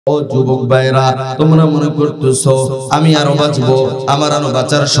ও যুবক ভাইরা, তোমরা মনে করতেছো আমি আরো বাঁচবো, আমার আরো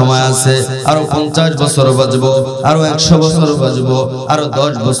বাঁচার সময় আছে, আরো 50 বছর বাঁচবো, আরো 100 বছর বাঁচবো, আরো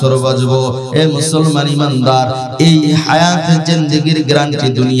 10 বছর বাঁচবো। এ মুসলমান ইমানদার, এই হায়াতে জিন্দেগির গ্যারান্টি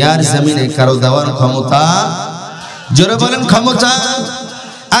দুনিয়ার জমিনে কারো দেওয়ার ক্ষমতা, জোরে বলেন ক্ষমতা।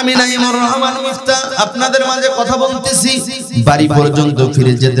 আমি নাইমুর রহমান মিফতা আপনাদের মাঝে কথা বলতেছি, বাড়ি পর্যন্ত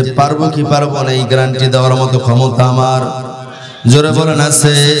ফিরে যেতে পারবো কি পারবো না এই গ্যারান্টি দেওয়ার মতো ক্ষমতা আমার, জোরে বলেন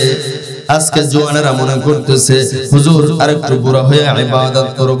আছে। আজকে জওয়ানেরা মনে করতেছে হুজুর আরেকটু বুড়া হয়ে ইবাদত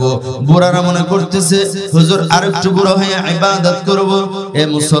করব, বুড়ারা মনে করতেছে হুজুর আরেকটু বুড়া হয়ে ইবাদত করব। এ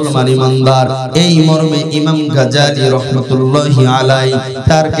মুসলমান ইমানদার, এই মর্মে ইমাম গাজ্জালী রাহমাতুল্লাহি আলাইহি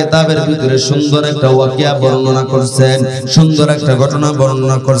তার কিতাবের ভিতরে সুন্দর একটা ওয়াকিয়া বর্ণনা করছেন, সুন্দর একটা ঘটনা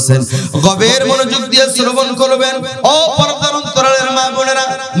বর্ণনা করছেন। গভীর মনোযোগ দিয়ে শ্রবণ করবেন। ও পর্দার অন্তরালের মা বোনেরা,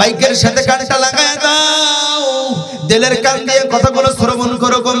 মাইকের সাথে কানটা লাগায় দাও, দিলের কান দিয়ে কথাগুলো শ্রবণ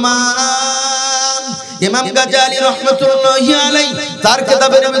করো গো মা। ইমাম গাজ্জালী রাহমাতুল্লাহি আলাইহি তার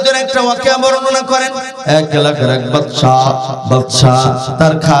কিতাবের ভিতরে একটা ওয়াকিয়া বর্ণনা করেন। এক এলাকার এক বাদশা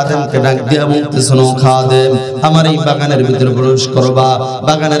তার খাদেমকে ডাক দিয়ে বলতেছেন, ও খাদেম, আমার এই বাগানের ভিতরে প্রবেশ করবা।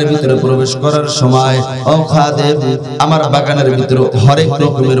 বাগানের ভিতরে প্রবেশ করার সময়, ও খাদেম, আমার বাগানের ভিতরে হরেক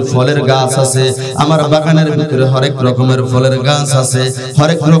রকমের ফলের গাছ আছে, আমার বাগানের ভিতরে হরেক রকমের ফলের গাছ আছে,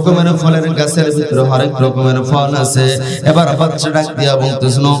 হরেক রকমের ফলের গাছের ভিতরে হরেক রকমের ফল আছে। এবার বাদশা ডাক দিয়ে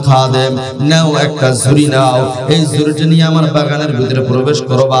বলতেছেন, ও খাদেম, নাও একটা ঝুড়ি নাও, এই ঝুড়িটা নিয়ে আমার বাগানের ভিতরে প্রবেশ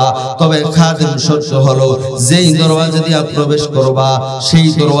করবা। তবে খাদেম শর্ত হলো, যেই দরওয়াজা দিয়ে প্রবেশ করবা সেই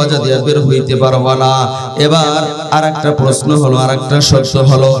দরওয়াজা দিয়ে বের হইতে পারবা না। এবার আরেকটা প্রশ্ন হলো, আরেকটা শর্ত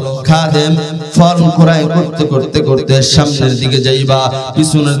হলো, খাদেম ফল ক্রয় করতে করতে করতে সামনের দিকে যাইবা,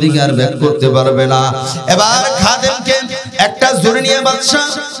 পিছনের দিকে আর ব্যাক করতে পারবে না। এবার খাদেমকে একটা ঝুড়ি নিয়ে বাদশা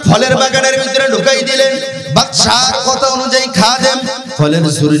ফলের বাগানের ভিতরে ঢুকাই দিলেন। বাদশার কথা অনুযায়ী খাদেম ফলের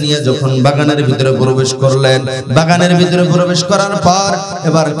ঝুড়ি নিয়ে যখন বাগানের ভিতরে প্রবেশ করলেন, বাগানের ভিতরে প্রবেশ করার পর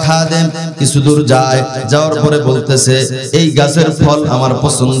এবার খাদেম কিছু দূর যায়, যাওয়ার পরে বলতেছে, এই গাছের ফল আমার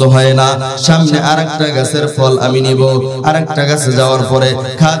পছন্দ হয় না, সামনে আরেকটা গাছের ফল আমি নিব। আরেকটা গাছে যাওয়ার পরে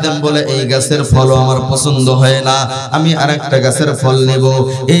খাদেম বলে, এই গাছের ফলও আমার পছন্দ হয় না, আমি আরেকটা গাছের ফল নেব।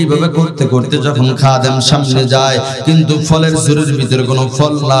 এইভাবে করতে করতে যখন খাদেম সামনে যায় কিন্তু ফলের ঝুড়ির ভিতরে কোনো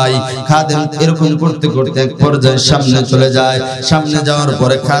ফল নাই, খাদেম এরকম করতে করতে এক পর্যায়ে সামনে চলে যায়। সামনে যাওয়ার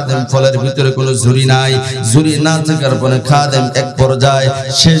পরে খাদেম ফলের ভিতরে কোনো ঝুড়ি নাই, ঝুড়ি না থাকার পরে খাদেম এক পর্যায়ে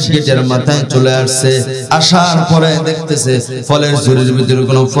শেষ গেটের মাথায় চলে আসছে। আসার পরে দেখতেছে ফলের ঝুড়ির ভিতরে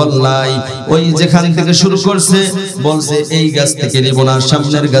কোনো ফল নাই। ওই যেখান থেকে শুরু করছে বলছে, এই গাছ থেকে নিব না,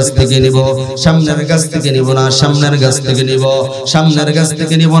 সামনের গাছ থেকে নিব, সামনের গাছ থেকে নিব না, সামনের গাছ থেকে নিব, সামনের গাছ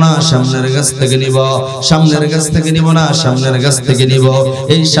থেকে নিব না, সামনের গাছ থেকে নিব, সামনের গাছ থেকে নিব না, সামনের গাছ থেকে নিব।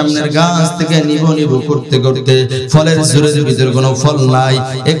 এই সামনের গাছ থেকে নিব নিব করতে করতে ফলের ঝুড়ির ভিতরে কোনো ফল নাই।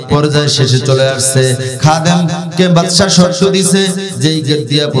 এক পর্যায়ে শেষে চলে আসছে। খাদেমকে বাদশা শর্ত দিছে, যেই গেট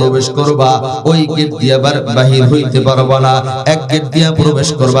দিয়া প্রবেশ করবা ওই গেট দিয়া বাহির হইতে পারবা না, এক গেট দিয়া প্রবেশ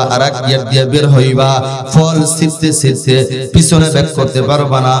করবা আর এক গেট দিয়া বের হইবা। ফল ছিঁড়তে ছিঁড়তে পিছনে ব্যাক করতে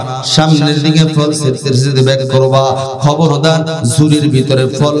পারবা না, সামনের দিকে ফল ছিঁড়তে ছিঁড়তে ব্যাক করবা। খবরদার ঝুড়ির ভিতরে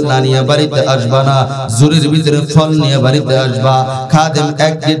ফল না নিয়ে বাড়িতে আসবা না, ঝুড়ির ভিতরে ফল নিয়ে বাড়িতে আসবা। খাদেম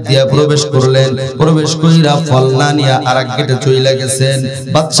এক গেট দিয়া প্রবেশ করলেন, প্রবেশ কইরা ফল না নিয়ে আরেক গেটে চলে গেছেন।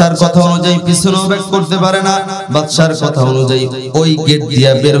 বাদশার কথা অনুযায়ী পিছনেও ব্যাক করতে পারে না, বাদশার কথা অনুযায়ী ওই গেট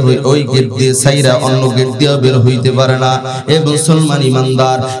দিয়া বের হই, ওই গেট দিয়ে সাইরা অন্য গেট দিয়া বের হইতে পারে না। এ মুসলমান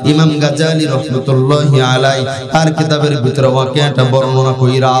ইমানদার, ইমাম গাজ্জালী রাহমাতুল্লাহি আলাইহি তার কিতাবের ভিতরে ওয়াকিয়াটা বর্ণনা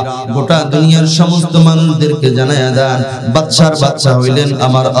কইরা গোটা দুনিয়ার সমস্ত মানুষদেরকে জানায়া দেন, বাদশার বাদশা হইলেন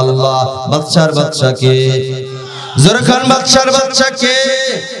আমার আল্লাহ। বাদশার বাদশা কে? জোরে খান, বাদশার বাদশা কে?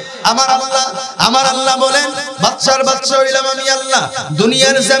 আমার আল্লাহ। আমার আল্লাহ বলেন, বাদশার বাদশা হইলাম আমি আল্লাহ।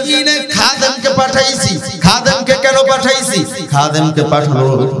 দুনিয়ার জমিনে খাদেমকে পাঠাইছি। খাদেমকে কেন পাঠাইছি? খাদেমকে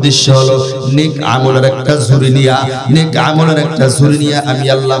পাঠানোর উদ্দেশ্য হলো নেক আমলের একটা ঝুড়ি নিয়া, নেক আমলের একটা ঝুড়ি নিয়া আমি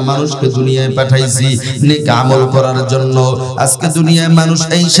আল্লাহ মানুষকে দুনিয়ায় পাঠাইছি নেক আমল করার জন্য। আজকে দুনিয়ায় মানুষ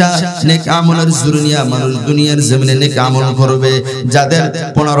এইসা নেক আমলের ঝুড়ি নিয়া মানুষ দুনিয়ার জমিনে নেক আমল করবে। যাদের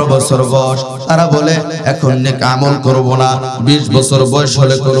 15 বছর বয়স তারা বলে এখন নেক আমল করব না, 20 বছর বয়স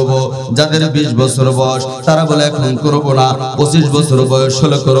হলে করব। যাদের 20 বছর বয়স তারা বলে এখন করব না, 25 বছর বয়স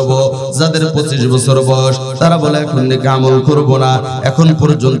হলে করব। যাদের 25 বছর বয়স তারা বলে এখন নেক আমল করব না, এখন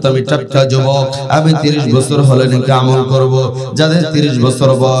পর্যন্ত আমি টাটকা যুবক, আমি 30 বছর হলে নেক আমল করব। যাদের 30 বছর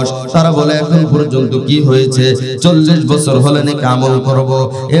বয়স তারা বলে এখন পর্যন্ত কি হয়েছে, 40 বছর হলে নেক আমল করব।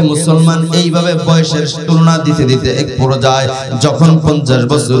 এ মুসলমান, এইভাবে বয়সের তুলনা দিতে দিতে এক পর্যায়ে যখন 50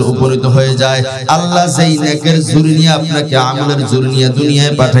 বছর উপনীত হয়ে যায়, আল্লাহ যেই নেকের ঝুড়ি নিয়ে আপনাকে আমলের ঝুড়ি নিয়ে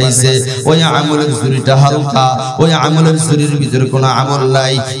দুনিয়ায় পাঠায় পাঠাইছে ওই আমলের ঝুড়িটা হালকা, ওই আমলের ঝুড়ির ভিতরে কোনো আমল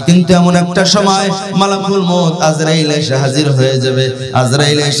নাই। কিন্তু এমন একটা সময় মালাকুল মউত আজরাইল এসে হাজির হয়ে যাবে।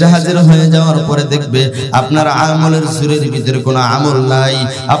 আজরাইল এসে হাজির হয়ে যাওয়ার পরে দেখবে আপনার আমলের ঝুড়ির ভিতরে কোনো আমল নাই,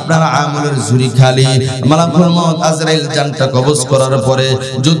 আপনার আমলের ঝুড়ি খালি। মালাকুল মউত আজরাইল জানটা কবজ করার পরে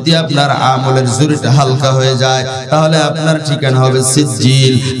যদি আপনার আমলের ঝুড়িটা হালকা হয়ে যায় তাহলে আপনার ঠিকানা হবে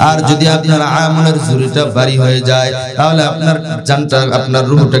সিজ্জিল। আর যদি আপনার আমলের ঝুড়িটা ভারী হয়ে যায় তাহলে আপনার জানটা, আপনার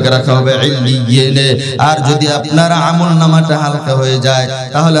রূহটাকে রাখা হবে ইল্লিয়িনে। আর যদি আপনার আমল নামাটা হালকা হয়ে যায়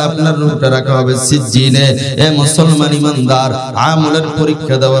তাহলে আপনার রূহটা রাখা হবে সিজ্জিনে। এ মুসলমান ইমানদার, আমলের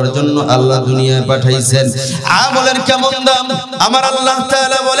পরীক্ষা দেওয়ার জন্য আল্লাহ দুনিয়ায় পাঠাইছেন। আমলের কেমন দাম আমার আল্লাহ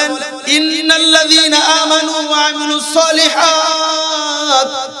তাআলা বলেন, ইন্নাল্লাযীনা আমানু ওয়া আমিলুস সালিহাত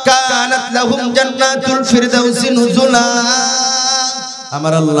কানাত লাহুম জান্নাতুল ফিরদাউসি নুজুলা।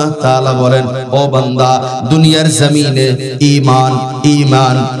 আমার আল্লাহ তাআলা বলেন, ও বান্দা, দুনিয়ার জমিনে ঈমান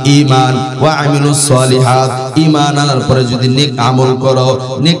ঈমান ঈমান ওয়া আমিলুস সালিহাত, ঈমান আনার পরে যদি নেক আমল করো,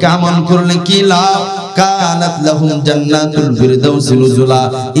 নেক আমল করলে কি লাভ? কানাত লাহুম জান্নাতুল ফিরদাউসি নুজুলা।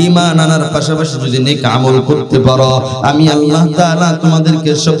 ঈমান আনার পাশাপাশি যদি নেক আমল করতে পারো, আমি আল্লাহ তাআলা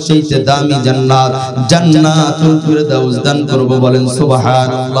তোমাদেরকে সবচেয়ে দামি জান্নাত, জান্নাতুল ফিরদাউস দান করব। বলেন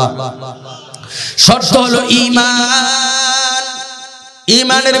সুবহানাল্লাহ। শর্ত হলো ঈমান।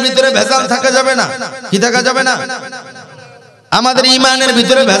 ঈমানের ভিতরে ভেজাল থাকা যাবে না। কি থাকা যাবে না? আমাদের ঈমানের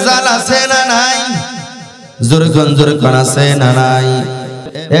ভিতরে ভেজাল আছে না নাই? জোরে কোন আছে না নাই?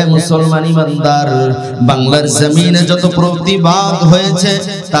 এ মুসলমান ইমানদার, বাংলার জমিনে যত প্রতিবাদ হয়েছে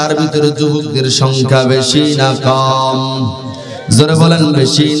তার ভিতরে যুবকদের সংখ্যা বেশি না কম? জোরে বলেন,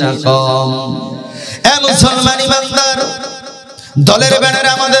 বেশি না কম? এ মুসলমান ইমানদার, দলের ব্যানারে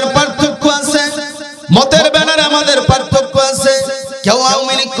আমাদের পার্থক্য আছে, মতের ব্যানারে আমাদের পার্থক্য আছে। কেউ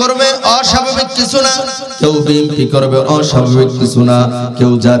আওয়ামী লীগ করবে, অস্বাভাবিক কিছু না। কেউ বিএনপি করবে, অস্বাভাবিক কিছু না।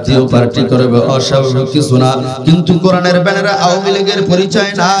 কেউ জাতীয় পার্টি করবে, অস্বাভাবিক কিছু না। কিন্তু কোরআনের ব্যানারে আওয়ামী লীগের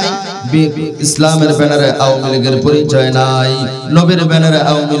পরিচয় নাই, ইসলামের ব্যানারে আওয়ামী লীগের পরিচয় নাই, নবীর ব্যানারে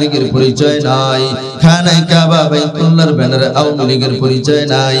আওয়ামী লীগের পরিচয় নাই, খানায়ে কাবা বাইতুল্লাহর ব্যানারে আওয়ামী লীগের পরিচয়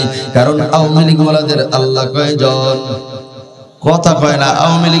নাই। কারণ আওয়ামী লীগ ওয়ালাদের আল্লাহ কয়জন? কথা কয় না।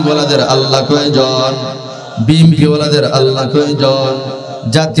 আওয়ামী লীগ ওয়ালাদের আল্লাহ কয়জন? বিএনপি ওয়ালাদের আল্লাহ কয়জন?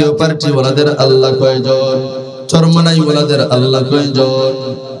 জাতীয় পার্টি ওয়ালাদের আল্লাহ কয়জন? চরমনাই ওয়ালাদের আল্লাহ কয়জন?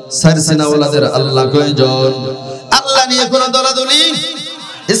 সারসিনা ওয়ালাদের আল্লাহ কয়জন? আল্লাহ নিয়ে কোন দলাদলি,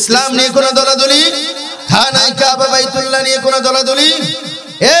 ইসলাম নিয়ে কোন দলাদলি, খানায়ে কাবা বাইতুল্লাহ নিয়ে কোন দলাদলি?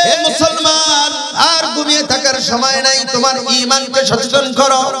 এ মুসলমান, আর ঘুমিয়ে থাকার সময় নাই। তোমার ঈমানকে সচেতন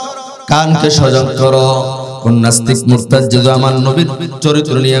করো, কানকে সজাগ করো। কোন নাস্তিক মুরতাদ যদি আমার নবীর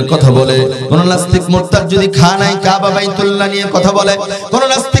চরিত্র নিয়ে কথা বলে, কোন নাস্তিক মুরতাদ যদি খানায়ে কাবা বাইতুল্লাহ নিয়ে কথা বলে, কোন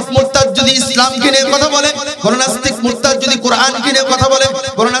নাস্তিক মুরতাদ যদি ইসলামকে নিয়ে কথা বলে, কোন নাস্তিক মুরতাদ যদি কোরআনকে নিয়ে কথা বলে,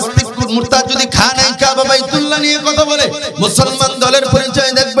 কোন নাস্তিক মুরতাদ যদি খানায়ে কাবা বাইতুল্লাহ নিয়ে কথা বলে, মুসলমান দলের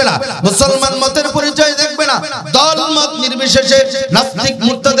পরিচয় দেখবে না, মুসলমান মতের পরিচয় দেখবে না। দল মত নির্বিশেষে নাস্তিক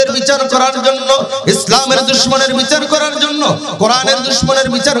মুরতাদের বিচার করার জন্য, ইসলামের দুশমনের বিচার করার জন্য, কোরআনের দুশমনের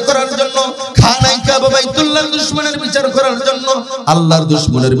বিচার করার জন্য, খানায়ে কাবা বাইতুল্লাহর দুশমনের বিচার করার জন্য, আল্লাহর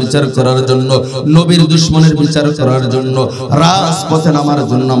দুশমনের বিচার করার জন্য, নবীর দুশমনের বিচার করার জন্য রাজপথে নামার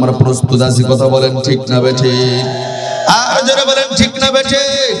জন্য আমরা প্রস্তুত আছি। কথা বলেন ঠিক না বেঠে? আর যারা বলেন ঠিক না বেঠে?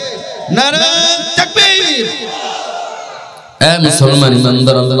 নারে তাকবীর! এ মুসলমান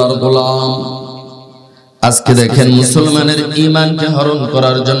ইমানদার, আল্লাহর গোলাম, আজকে দেখেন মুসলমানের ঈমানকে হরণ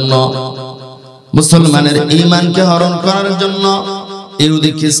করার জন্য, মুসলমানের ঈমানকে হরণ করার জন্য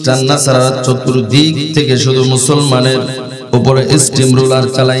ইহুদি খ্রিস্টান নাসারা চতুর্দিক থেকে শুধু মুসলমানের উপরে স্টিম রোলার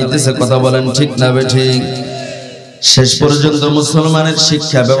চালাইতেছে। কথা বলেন ঠিক না বেঠিক? শেষ পর্যন্ত মুসলমানের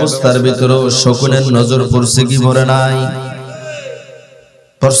শিক্ষা ব্যবস্থার ভিতরেও শকুনের নজর পড়ছে কি পড়ে নাই?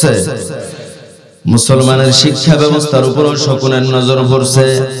 পড়ছে। মুসলমানের শিক্ষা ব্যবস্থার উপরও শকুনের নজর পড়ছে।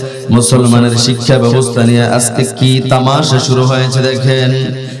 মুসলমানের শিক্ষা ব্যবস্থা নিয়ে আজকে কি তামাশা শুরু হয়েছে দেখেন।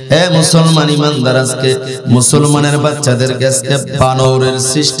 এ মুসলমান ইমানদার, আজকে মুসলমানের বাচ্চাদেরকে আজকে বানরের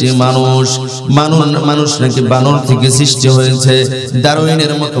সৃষ্টি, মানুষ নাকি বানর থেকে সৃষ্টি হয়েছে।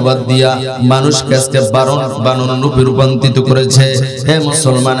 ডারউইনের মতবাদ দিয়া মানুষকে আজকে বানর রূপে রূপান্তরিত করেছে। হে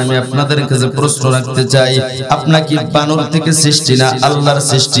মুসলমান, আমি আপনাদের কাছে প্রশ্ন রাখতে চাই, আপনার কি বানর থেকে সৃষ্টি না আল্লাহর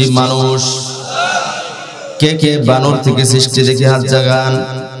সৃষ্টি মানুষ? কে কে বানর থেকে সৃষ্টি দেখি হাত জাগান।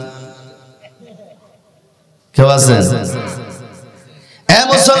 কেউ আছেন? এ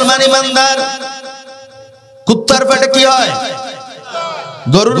মুসলমান ইমানদার, কুত্তার পেটে কি হয়?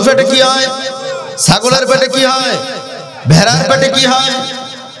 গরুর পেটে কি হয়? ছাগলের পেটে কি হয়? ভেড়ার পেটে কি হয়?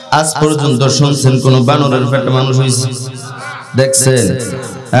 আজ পর্যন্ত শুনছেন কোন বানরের পেটে মানুষ হয়েছে? দেখছেন?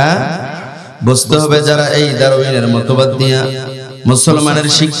 হ্যাঁ, বুঝতে হবে যারা এই ডারউইনের মতবাদ নিয়ে মুসলমানের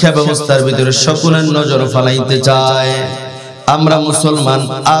শিক্ষা ব্যবস্থার ভিতরে সকলের নজর ফালাইতে চায়। আমরা মুসলমান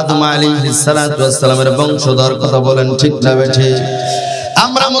আদম আলাইহিস সালাতু ওয়াস সালামের বংশধর, কথা বলেন ঠিক না বেঠিক?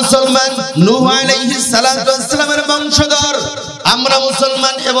 আমরা মুসলমান নূহ আলাইহিস সালাতু ওয়াস সালামের বংশধর, আমরা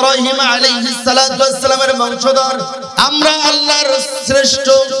মুসলমান ইব্রাহিম আলাইহিস সালাতু ওয়াস সালামের বংশধর। আমরা আল্লাহর শ্রেষ্ঠ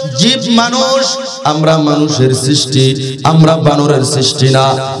জীব মানুষ, আমরা মানুষের সৃষ্টি, আমরা বানরের সৃষ্টি না।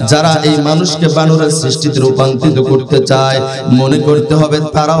 যারা এই মানুষকে বানরের সৃষ্টিতে রূপান্তরিত করতে চায়, মনে করতে হবে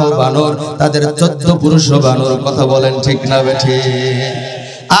তারাও বানর, তাদের 14 পুরুষও বানর, কথা বলেন ঠিক না বেঠিক?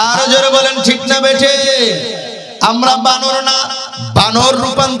 আর জোরে বলেন ঠিক না বেঠিক? আমরা বানর না, বানর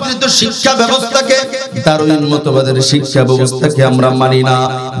রূপান্তরিত শিক্ষা ব্যবস্থাকে, দারুইন মতবাদের শিক্ষা ব্যবস্থাকে আমরা মানি না।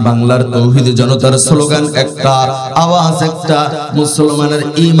 বাংলার তৌহিদি জনতার স্লোগান একটা, আওয়াজ একটা, মুসলমানের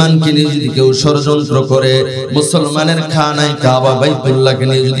ঈমানকে নিয়ে যদি কেউ ষড়যন্ত্র করে, মুসলমানের খানায় কাবা বাইতুল্লাহকে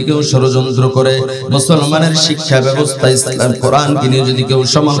নিয়ে যদি কেউ ষড়যন্ত্র করে, মুসলমানের শিক্ষা ব্যবস্থা ইসলাম কোরআনকে নিয়ে যদি কেউ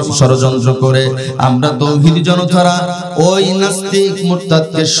ষড়যন্ত্র করে, আমরা তৌহিদি জনতারা ওই নাস্তিক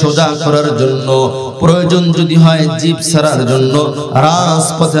মুরতাদকে সোজা করার জন্য, প্রয়োজন যদি হয় জীব ছাড়ার জন্য,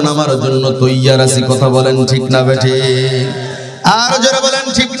 রাজপথে নামার জন্য তৈয়ার আছি, কথা বলেন ঠিক না বেঠিক? আর জোরে বলেন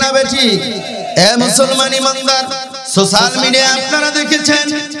ঠিক না বেঠিক? এ মুসলমান ইমানদার, সোশ্যাল মিডিয়া আপনারা দেখেছেন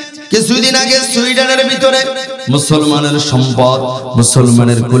কিছুদিন আগে সুইডেনের ভিতরে মুসলমানের সম্পদ,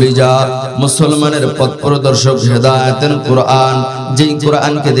 মুসলমানের কলিজা, মুসলমানের পথ প্রদর্শক হেদায়েতের কোরআন, যেই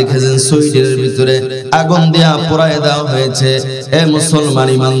কোরআনকে দেখেছেন সুইডেনের ভিতরে আগুন দেয়া পোড়ায় দেওয়া হয়েছে। এ মুসলমান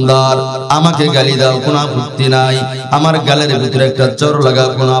ইমানদার, আমাকে গালি দাও, কোনো আপত্তি নাই, আমার গালের ভিতরে একটা চর লাগা,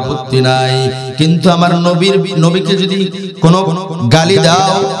 কোনো আপত্তি নাই, কিন্তু আমার নবীকে যদি কোনো গালি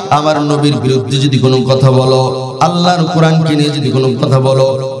দাও, আমার নবীর বিরুদ্ধে যদি কোনো কথা বলো, আল্লাহর কোরআনকে নিয়ে যদি কোনো কথা বলো,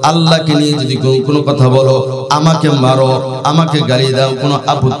 আল্লাহকে নিয়ে যদি কোনো কথা বলো, আমাকে মারো, আমাকে গালি দাও, কোনো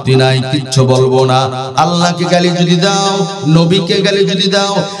আপত্তি নাই, কিচ্ছু বলবো না। আল্লাহকে গালি যদি দাও, নবীকে গালি যদি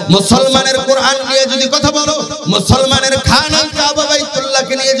দাও, মুসলমানের কোরআন নিয়ে যদি কথা বলো, মুসলমানের খানা কাবা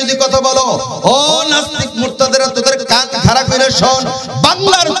বাইতুল্লাহকে নিয়ে যদি কথা বলো, ও নাস্তিক মুরতাদেরা, তোদের কান খাড়া করে শোন,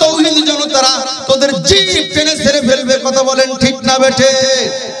 বাংলার তৌহিদি জনতারা তোদের জিভ টেনে ছেড়ে ফেলবে, কথা বলেন ঠিক না বেঠিক?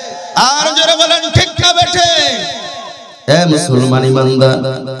 আর জোরে বলেন ঠিক না বেঠিক? এ মুসলমান ইমানদার,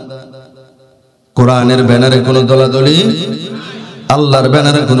 কোরআনের ব্যানারে কোনো দলাদলি, আল্লাহর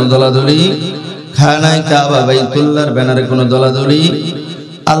ব্যানারে কোনো দলাদলি, খানায় কাবা বাইতুল্লাহর ব্যানারে কোনো দলাদলি।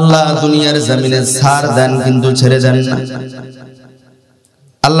 আল্লাহ দুনিয়ার জমিনে ছাড় দেন, কিন্তু ছেড়ে দেন না।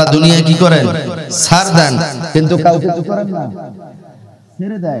 আল্লাহ দুনিয়ায় কি করেন? ছাড় দেন, কিন্তু কাউকে কি করেন না,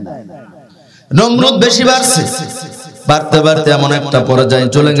 ছেড়ে দেন। নমরুদ বেশি বাড়ছে, বাড়তে বাড়তে এমন একটা পর্যায়ে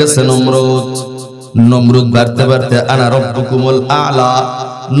চলে গেছে নমরুদ বাড়তে বাড়তে আনা রব্বুকুমুল আলা,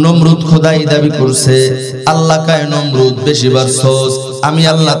 নমরুদ খোদাই দাবি করছে। আল্লাহ কয়, নমরুদ বেশি বাড়ছস, আমি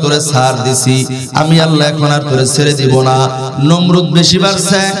আল্লাহ তোরে ছাড় দিছি, আমি আল্লাহ এখন আর তোরে ছেড়ে দিব না। নমরুদ বেশি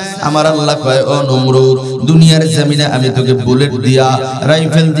বাড়ছে, আমার আল্লাহ কয়, ও নমরুদ, দুনিয়ার জমিনে আমি তোকে বুলেট দিয়া,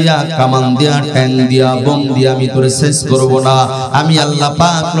 রাইফেল দিয়া, কামান দিয়া, ট্যাঙ্ক দিয়া, বোম দিয়া আমি তোরে শেষ করব না। আমি আল্লাহ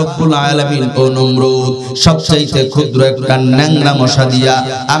পাক রব্বুল আলামিন, ও নমরুদ, সবচাইতে ক্ষুদ্র একটা ন্যাংরা মশা দিয়া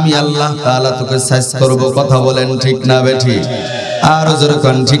আমি আল্লাহ তাআলা তোকে শেষ করব, কথা বলেন ঠিক না বেঠিক? আর জোরে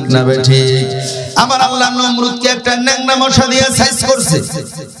কোন ঠিক না বেঠিক? আমার আল্লাহ নমরুদকে একটা ন্যাংরা মশা দিয়ে শেষ করছে।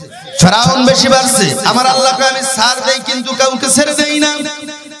 ফেরাউন বেশি বাড়ছে, আমার আল্লাহকে আমি ছাড় দেই, কিন্তু কাউকে ছেড়ে দেই না।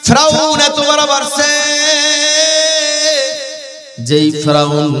 ফেরাউন এত বড় বাড়ছে, যেই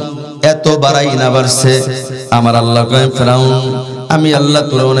ফেরাউন এত বাড়াই না বাড়ছে, আমার আল্লাহ কয়, ফেরাউন আমি আল্লাহ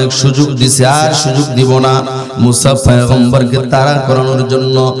তোর অনেক সুযোগ দিছি, আর সুযোগ দিব না। মুসা পয়গম্বরকে তাড়া করানোর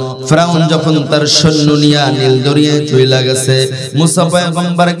জন্য ফেরাউন যখন তার সৈন্য নিয়ে নীল দরিয়ায় চলে গেছে, মুসা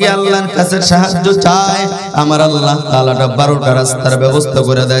পয়গম্বরকে আল্লাহর কাছে সাহায্য চায়, আমার আল্লাহ তাআলাটা 12টা রাস্তার ব্যবস্থা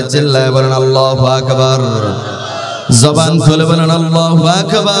করে দেয়। চিল্লায় বলেন আল্লাহু আকবার, জবান খুলে বলেন আল্লাহু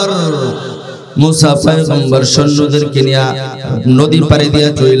আকবার। মুসা পয়গম্বর সৈন্যদেরকে নিয়ে নদী পাড়ি দিয়ে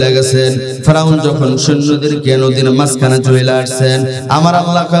চলে গেছেন। ফেরাউন যখন সৈন্যদেরকে নদীর মাঝখানে চলে আসছেন, আমার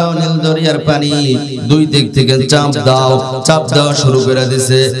আল্লাহ নীল দরিয়ার পানি দুই দিক থেকে চাপ দেওয়া শুরু করে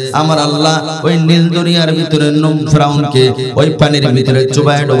দিয়েছে। আমার আল্লাহ ওই নীল দরিয়ার ভিতরে ফেরাউনকে ওই পানির ভিতরে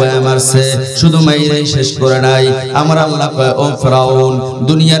চুবায় ডুবায় মারছে, শুধু মাইরাই শেষ করে নাই। আমার আল্লাহ কয়, ও ফেরাউন,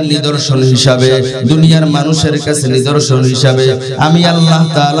 দুনিয়ার নিদর্শন হিসাবে, দুনিয়ার মানুষের কাছে নিদর্শন হিসাবে আমি আল্লাহ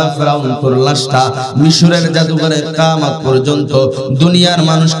তাআলা ফেরাউন করলাম মিশরের জাদুঘরে কিয়ামত পর্যন্ত দুনিয়ার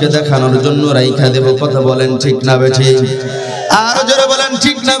মানুষকে দেখানোর জন্য রাইখা দেব, কথা বলেন ঠিক না বেঠিক? আর জোরে বলেন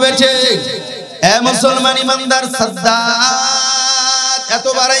ঠিক না বেঠিক? এ মুসলমান ইমানদার, সাদ্দাত এত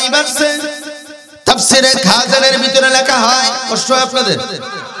বাড়াই বাড়ছে, তাফসীরে খাজানের ভিতরে লেখা হয়, কষ্ট হয় আপনাদের?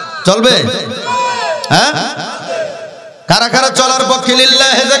 চলবে? হ্যাঁ, কারা কারা চলার পক্ষে?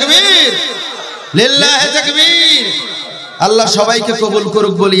 লিল্লাহি তাকবীর, লিল্লাহি তাকবীর। আল্লাহ সবাইকে কবুল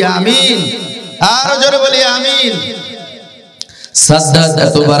করুক, বলি আমিন। আর জোরে বলি আমিন। সাদ্দাত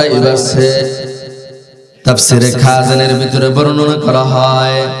এত বাড়াই বাড়ছে, তাফসিরে খাজানের ভিতরে বর্ণনা করা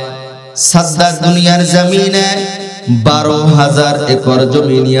হয় সাদ্দাত দুনিয়ার জমিনে 12,000 একর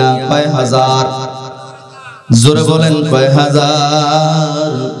জমি নিয়া, কয় হাজার, জোরে বলেন কয়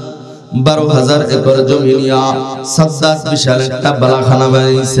হাজার, 12,000 একর জমি নিয়া সাদ্দাত বিশাল একটা বালাখানা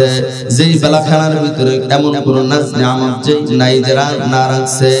বানিয়েছে। যেই বালাখানার ভিতরে এমন কোন নাজ নিয়ামত যে নাই যারা না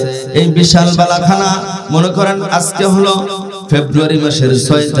রাখছে। এই বিশাল বালাখানা মনে করেন আজকে হলো ফেব্রুয়ারি মাসের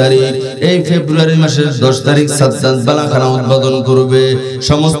 6 তারিখ, এই ফেব্রুয়ারি মাসের 10 তারিখ সাদ্দাত বালাখানা উদ্বোধন করবে।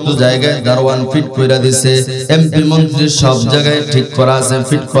 সমস্ত জায়গায় দারওয়ান ফিট কইরা দিছে, এমপি মন্ত্রী সব জায়গায় ঠিক করা আছে,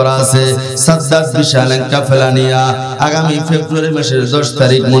 ফিট করা আছে। সাদ্দাত বিশাল একটা কাফেলা নিয়া আগামী ফেব্রুয়ারি মাসের 10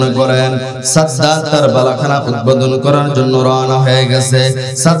 তারিখ মনে করেন সাদ্দাত তার বালাখানা উদ্বোধন করার জন্য রওনা হয়ে গেছে।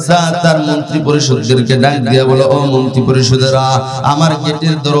 সাদ্দাত তার মন্ত্রী পরিষদদেরকে ডাক দিয়া বলে, ও মন্ত্রী পরিষদেরা, আমার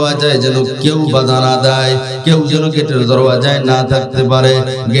গেটের দরওয়াজায় যেন কেউ বাধা না দেয়, কেউ যেন গেটের দরওয়াজায় না থাকতে পারে,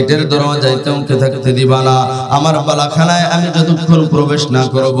 গেটের দরওয়াজায় কাউকে থাকতে দিবা না। আমার বালাখানায় আমি যতক্ষণ প্রবেশ না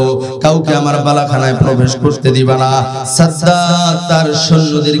করব কাউকে আমার বালাখানায় প্রবেশ করতে দিবা না। সাদ্দাত তার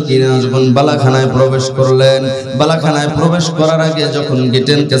সৈন্যদের কিনে যখন বালাখানায় প্রবেশ করলেন, বালাখানায় প্রবেশ করার আগে যখন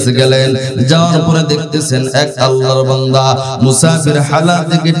গেটের কাছে গেলেন, যাওয়ার পরে দেখতেছেন এক আল্লাহর বান্দা মুসাফির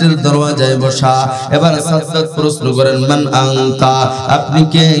হালাতে গেটের দরওয়াজায় বসা। এবার সাদ্দাত প্রশ্ন করেন, মান আনতা, আপনি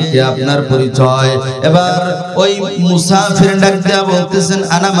কে, কে আপনার পরিচয়? এবার ওই মুসাফির ডাক দিয়া বলতেছেন,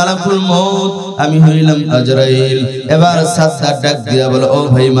 আনা মালাকুল মউত, আমি হইলাম আজরাইল। এবার সাদ্দাত ডাক দিয়া বলে, ও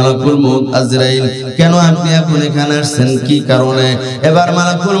ভাই মালাকুল মউত আজরাইল, কেন আপনি এখন এখানে আসছেন, কি কারণে? এবার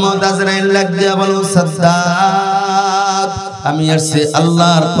মালাকুল মউত আজরাইল ডাক দিয়া বলে, সাদ্দাত, আমি আসছি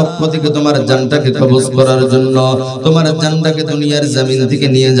আল্লাহর পক্ষ থেকে তোমার জানটাকে কবজ করার জন্য, তোমার জানটাকে দুনিয়ার জমিন থেকে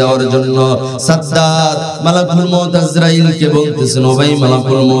নিয়ে যাওয়ার জন্য। সাদ্দাত মালাকুল মউত আজরাইলকে বলতেছেন, ও ভাই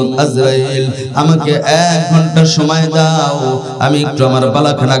মালাকুল মউত আজরাইল, আমাকে 1 ঘন্টা সময় দাও, আমি একটু আমার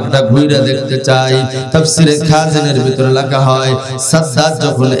বালাখানাটা ঘুরে দেখতে চাই। তাফসিরে খাজানের ভিতরে লেখা হয় সাদ্দাত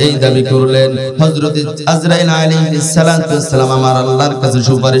যখন এই দাবি করলেন, হযরত আজরাইল আলাইহিস সালাতু ওয়াস সালাম আমার আল্লাহর কাছে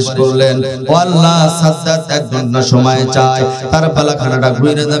সুপারিশ করলেন, ও আল্লাহ, সাদ্দাত 1 ঘন্টা সময় চায় তার বালাখানাটা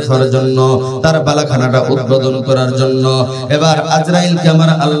ঘুরে দেখার জন্য, তার বালাখানাটা উদ্বোধন করার জন্য। এবার আজরাইলকে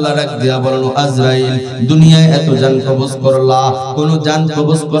আমার আল্লাহ ডাক দিয়া বলেন, আজরাইল, দুনিয়ায় এত জান কবজ করলা, কোন জান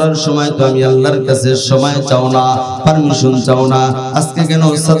কবজ করার সময় তো আমি আল্লাহর কাছে সময় চাও না, পারমিশন চাও না, আজকে কেন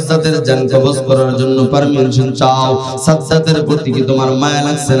সাদ্দাতের জান কবজ করার জন্য পারমিশন চাও? সাদ্দাতের প্রতি কি তোমার মায়া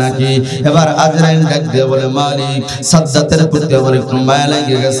লাগছে নাকি? এবার আজরাইল ডাক দিয়া বলে, মালিক, সাদ্দাতের প্রতি আমার একটু মায়া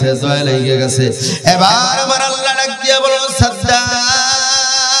লেগে গেছে, দয়া লেগে গেছে। এবার আমার আল্লাহ ডাক দিয়া বলে,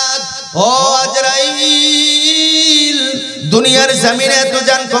 সাদ্দাত, ও আজরাইল, দুনিয়ার জমিনে এত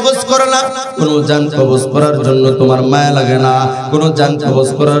জান কবজ করলা, কোন জান কবজ করার জন্য তোমার মায়া লাগে না, কোন জান কবজ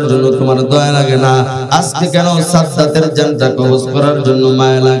করার জন্য তোমার দয়া লাগে না, আজকে কেন সাদ্দাতের জানটা কবজ করার জন্য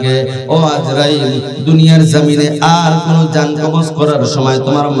মায়া লাগে? ও আজরাইল, দুনিয়ার জমিনে আর কোন জান কবজ করার সময়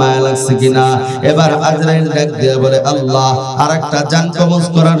তোমার মায়া লাগছে কিনা? এবার আজরাইল ডাক দিয়ে বলে, আল্লাহ, আরেকটা জান কবজ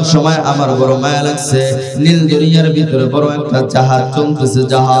করার সময় আমার বড় মায়া লাগছে। নীল দুনিয়ার ভিতরে বড় একটা জাহাজ চলতেছে,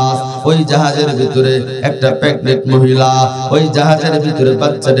 জাহাজ, ওই জাহাজের ভিতরে একটা প্রেগনেন্ট মহিলা, ওই জাহাজের ভিতরে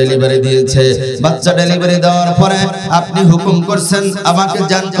বাচ্চা ডেলিভারি দিয়েছে। বাচ্চা ডেলিভারি দেওয়ার পরে আপনি হুকুম করছেন আমাকে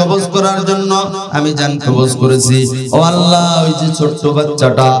জান কবজ করার জন্য, আমি জান কবজ করেছি। ও আল্লাহ, ওই যে ছোট্ট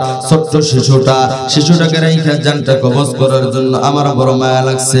বাচ্চাটা, ছোট্ট শিশুটাকে রেখে জানটা কবজ করার জন্য আমার বড় মায়া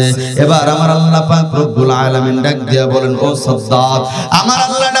লাগছে। এবার আমার আল্লাহ পাক রব্বুল আলামিন ডাক দিয়া বলেন, ও সাদ্দাত, আমার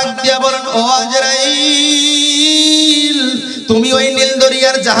আল্লাহ ডাক দিয়া বলেন, ও আজরাইল, তুমি ওই নীল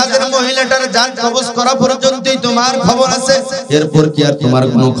দরিয়ার জাহাজের মহিলাটার জান কবজ করা পর্যন্তই তোমার খবর আছে, এরপর কি আর তোমার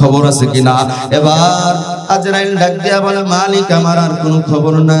কোনো খবর আছে কিনা? এবার আজরাইল ডাক দিয়া বলে, মালিক, আমার আর কোনো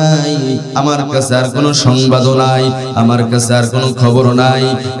খবর নাই, আমার কাছে আর কোনো সংবাদ নাই, আমার কাছে আর কোনো খবর নাই।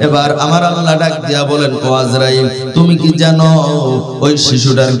 এবার আমার আল্লাহ ডাক দিয়া বলেন, ও আজরাইল, তুমি কি জানো ওই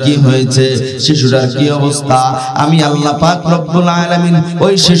শিশুটার কি হয়েছে, শিশুটার কি অবস্থা? আমি আল্লাহ পাক রব্বুল আলামিন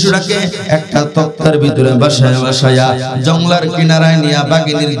ওই শিশুটাকে একটা তক্তার ভিতরে বাসায়া জঙ্গলার কিনারায় নিয়া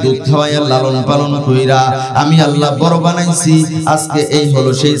বাগিনীর দুধ খাওয়াইয়া লালন পালন কইরা আমি আল্লাহ বড় বানাইছি। আজকে এই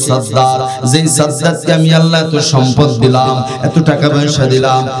হলো সেই সাদ্দাত, যেই সাদ্দাতকে আমি আল্লাহ এত সম্পদ দিলাম, এত টাকা পয়সা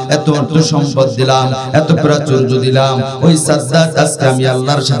দিলাম, এত অর্থ সম্পদ দিলাম, এত প্রাচুর্য দিলাম। ওই সাদ্দাত আজকে আমি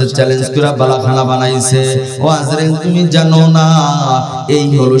আল্লাহর সাথে চ্যালেঞ্জ করে বালাখানা বানাইছে। ও আজরাইল, তুমি জানো না এই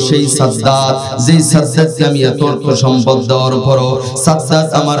হলো সেই সাদ্দাত, যেই সাদ্দাতকে আমি এত অর্থ সম্পদ দেওয়ার পরও সাদ্দাত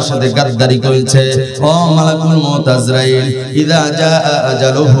আমার সাথে গাদ্দারি করেছে। ও মালাকুল মউত আজরাইল, ইযা জাআ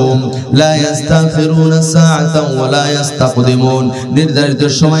আজালুহুম লা ইস্তাগফিরুনা সাআতাও ওয়ালা ইস্তাকদিমুন নির্ধারিত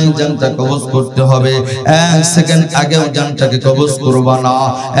সময়ে জানটা কবজ করতে হবে 1 সেকেন্ড আগেও জানটাকে কবজ করবা না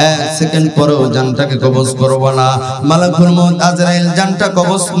 1 সেকেন্ড পরেও জানটাকে কবজ করবা না মালাকুল মউত আজরাইল জানটা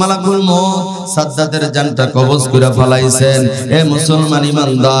কবজ মালাকুল মউত সাদ্দাতের জানটা কবজ করে ফলাইছেন এ মুসলমান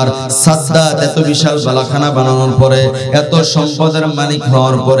ইমানদার সাদ্দাত এত বিশাল বালাখানা বানানোর পরে এত সম্পদের মালিক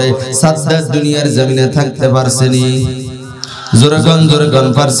হওয়ার পরে সাদ্দাত দুনিয়ার জমিনে থাকতে পারছেনি জোরগন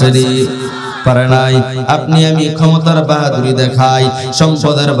পারছেনি পারে নাই আপনি আমি ক্ষমতার বাহাদুরি দেখাই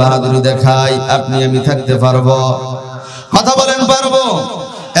সম্পদের বাহাদুরি দেখাই আপনি আমি থাকতে পারবো কথা বলেন পারবো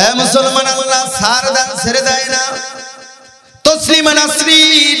এ মুসলমান আল্লাহ ছাড় দেন ছেড়ে দেয় না তসলিমা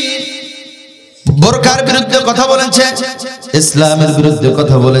নাসরিন বোরকার বিরুদ্ধে কথা বলেছে ইসলামের বিরুদ্ধে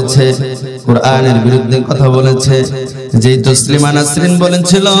কথা বলেছে কোরআনের বিরুদ্ধে কথা বলেছে যেই তসলিমা নাসরিন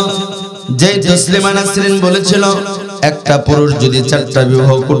বলেছিল একটা পুরুষ যদি 4টা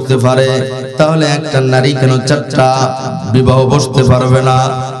বিবাহ করতে পারে তাহলে একটা নারী কেন 4টা বিবাহ বসতে পারবে না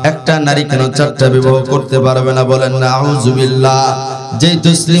একটা নারী কেন 4টা বিবাহ করতে পারবে না বলেন না আউযুবিল্লাহ যেই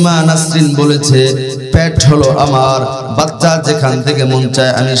তসলিমা নাসরিন বলেছে পেট হলো আমার বাচ্চা যেখান থেকে মন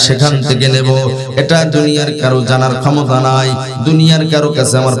চায় আমি সেখান থেকে নেব এটা দুনিয়ার কারো জানার ক্ষমতা নাই দুনিয়ার কারো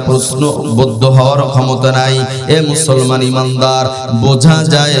কাছে আমার প্রশ্ন বদ্ধ হওয়ার ক্ষমতা নাই এ মুসলমান ইমানদার বোঝা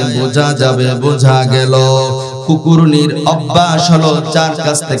যায় বোঝা যাবে বোঝা গেল কুকুরনির অভ্যাস হলো যার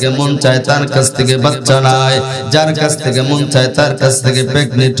কাছ থেকে মন চায় তার কাছ থেকে বাচ্চা নাই যার কাছ থেকে মন চায় তার কাছ থেকে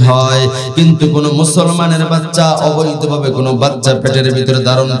প্রেগনেন্ট হয় কিন্তু কোন মুসলমানের বাচ্চা অবৈধভাবে কোনো বাচ্চা পেটের ভিতরে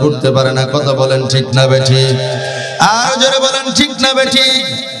ধারণ করতে পারে না কথা বলেন ঠিক না বেঠিক আর জোরে বলেন ঠিক না বেঠিক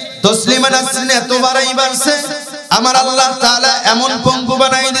তসলিমা নাসরিন এত বাড়াই বাড়ছে আমার আল্লাহ তাআলা এমন পঙ্গু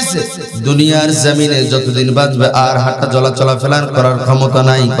বানাই দিয়েছে দুনিয়ার জমিনে যতদিন বাঁচবে আর হাঁটা চলাফেরা করার ক্ষমতা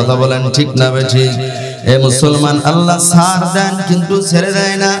নাই কথা বলেন ঠিক না বেঠিক এ মুসলমান আল্লাহ ছাড় দেন কিন্তু ছেড়ে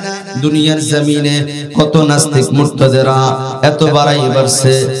দেয় না দুনিয়ার জমিনে কত নাস্তিক মুরতাদেরা এত বাড়াই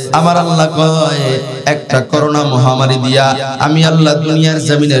বাড়ছে আমার আল্লাহ কয় একটা করোনা মহামারী দিয়া আমি আল্লাহ দুনিয়ার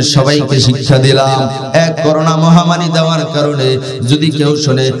জমিনের সবাইকে শিক্ষা দিলাম এক করোনা মহামারী দেওয়ার কারণে যদি কেউ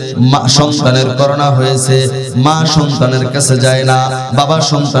শুনে মা সন্তানের করোনা হয়েছে মা সন্তানের কাছে যায় না বাবা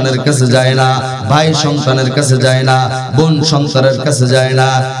সন্তানের কাছে যায় না ভাই সন্তানের কাছে যায় না বোন সন্তানের কাছে যায় না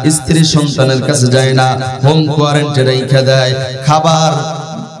স্ত্রী সন্তানের কাছে যায় না হোম কোয়ারেন্টাইনে রেখে দেয় খাবার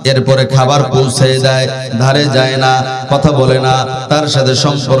এরপরে খাবার পৌঁছে দেয় ধারে যায় না কথা বলে না তার সাথে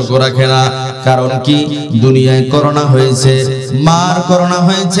সম্পর্ক রাখে না কারণ কি দুনিয়ায় করোনা হয়েছে মার করোনা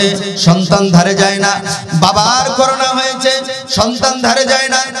হয়েছে সন্তান ধারে যায় না বাবার করোনা হয়েছে সন্তান ধারে যায়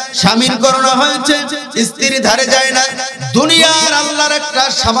না স্বামীর করোনা হয়েছে স্ত্রী ধারে যায় না দুনিয়ার আল্লাহর একটা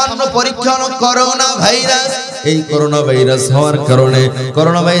সামান্য পরীক্ষা হলো করোনা ভাইরাস এই করোনা ভাইরাস হওয়ার কারণে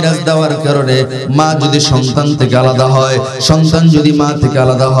করোনা ভাইরাস দেওয়ার কারণে মা যদি সন্তান থেকে আলাদা হয় সন্তান যদি মা থেকে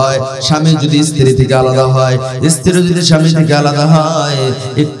আলাদা হয় স্বামী যদি স্ত্রী থেকে আলাদা হয় স্ত্রী যদি স্বামী থেকে আলাদা হয়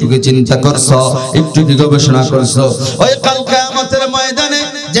একটু কি চিন্তা করছো একটু কি গবেষণা করছো ওই কাল কিয়ামতের ময়দানে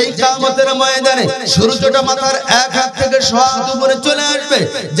যেই কিয়ামতের ময়দানে সূর্যটা মাথার এক হাত থেকে সোহাগ উপরে চলে আসবে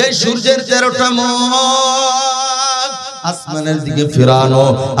যেই সূর্যের 13টা মুখ আসমানের দিকে ফিরানো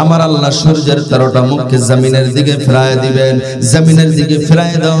আমার আল্লাহ সূর্যের 13টা মুখকে জমিনের দিকে ফিরায় দিবেন জমিনের দিকে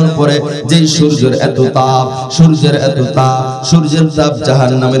ফিরায় দেওয়ার পরে যেই সূর্যের এত তাপ সূর্যের তাপ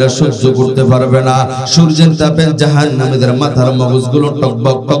জাহান্নামীরা সহ্য করতে পারবে না সূর্যের তাপে জাহান্নামীদের মাথার মগজগুলো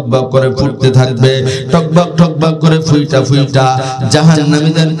টকবক করে ফুটতে থাকবে টকবক করে ফুইটা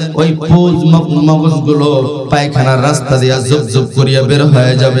জাহান্নামীদের ওই পুজ মগজগুলো পায়খানার রাস্তা দিয়ে জব করিয়া বের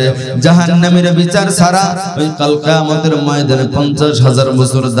হয়ে যাবে জাহান্নামীরা বিচার ছাড়া ওই কাল কিয়ামতের ময়দানে 50,000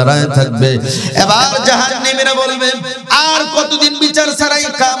 বছর দাঁড়ায় থাকবে এবার জাহান্নামীরা বলবে আর কতদিন বিচার ছাড়াই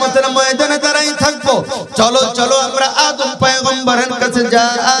কিয়ামতের ময়দানে দাঁড়ায় থাকবো চলো আমরা আদম পয়গম্বরের কাছে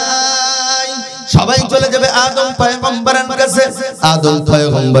যাই সবাই চলে যাবে আদম পয়গম্বরের কাছে আদম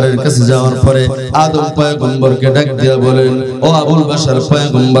পয়গম্বরের কাছে যাওয়ার পরে আদম পয়গম্বরকে ডাক দিয়ে বলেন ও আবুল বাশার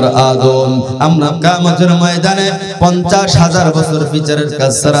পয়গম্বর আদম আমরা কিয়ামতের ময়দানে 50,000 বছর বিচারের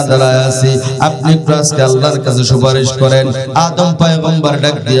কাজ ছাড়া দাঁড়ায় আছি আপনি একটু আজকে আল্লাহর কাছে সুপারিশ করেন আদম পয়গম্বর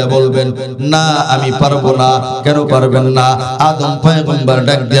ডাক দিয়ে বলবেন না আমি পারবো না কেন পারবেন না আদম পয়গম্বর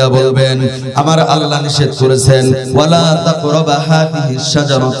ডাক দিয়ে বলবেন আমার আল্লাহ নিষেধ করেছেন ওয়ালা তাকরাবা হাদিহিশ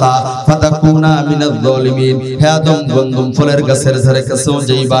শাজারাতা ফাতাকুনা মিনাল যালিমিন হে আদম গন্ধম ফলের গাছের ধারে কাছেও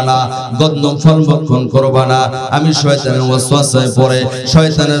যাইবা না গন্ধম ফল ভক্ষণ করবা না আমি শয়তানের ওয়াসওয়াসায় পড়ে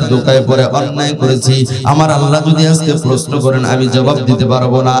শয়তানের ধোঁকায় পড়ে অন্যায় করেছি আমার আল্লাহ যদি আজকে প্রশ্ন করেন আমি জবাব দিতে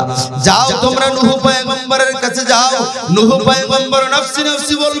পারবো না যাও তোমরা নূহ পয়গম্বরের কাছে যাও নূহ পয়গম্বর নফসি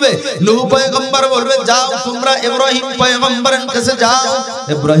নফসি বলবে নূহ পয়গম্বর বলবে যাও তোমরা ইব্রাহিম পয়গম্বরের কাছে যাও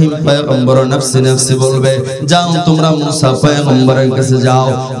ইব্রাহিম পয়গম্বর নফসি নফসি বলবে যাও তোমরা মুসা পয়গম্বরের কাছে যাও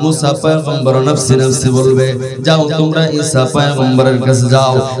মুসা পয়গম্বর নফসি নাফসি নাফসি বলবে। যাও তোমরা ঈসা পয়গম্বরের কাছে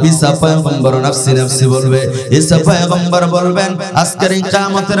যাও, ঈসা পয়গম্বর নাফসি নাফসি বলবে। ঈসা পয়গম্বর বলবেন আজকের এই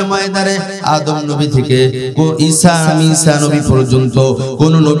কিয়ামতের ময়দানে আদম নবী থেকে ঈসা নবী পর্যন্ত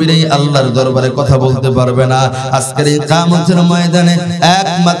কোন নবীরই আল্লাহর দরবারে কথা বলতে পারবে না। আজকের এই কিয়ামতের ময়দানে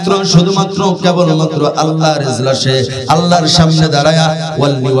একমাত্র শুধুমাত্র কেবলমাত্র আল্লাহর ইজলাসে আল্লাহর সামনে দাঁড়ায়া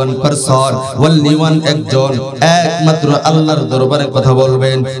ওয়ালি ওয়ান পারসন, ওয়ালি ওয়ান একজন একমাত্র আল্লাহর দরবারে কথা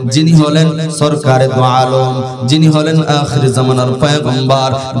বলবেন, যিনি হলেন সরকারে দু আলম, যিনি হলেন আখির জামানার পয়গম্বর,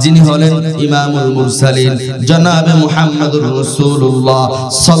 যিনি হলেন ইমামুল মুরসালিন জনাবে মুহাম্মদুর রাসূলুল্লাহ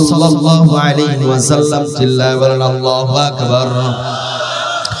সাল্লাল্লাহু আলাইহি ওয়াসাল্লাম। চিল্লায়ে বলেন আল্লাহু আকবার।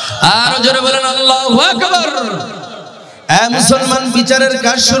 আর জোরে বলেন আল্লাহু আকবার। এ মুসলমান, বিচারের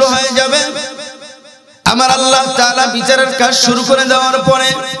কাজ শুরু হয়ে যাবে। আমার আল্লাহ তাআলা বিচারের কাজ শুরু করে দেওয়ার পরে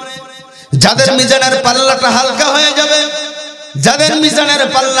যাদের মিজানের পাল্লাটা হালকা হয়ে যাবে, যাদের মিজানের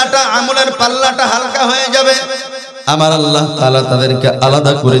পাল্লাটা আমলের পাল্লাটা হালকা হয়ে যাবে, আমার আল্লাহ তাআলা তাদেরকে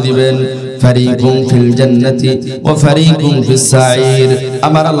আলাদা করে দিবেন। ফারিকুম ফিল জান্নাতি ওয়া ফারিকুম ফিস সাঈর।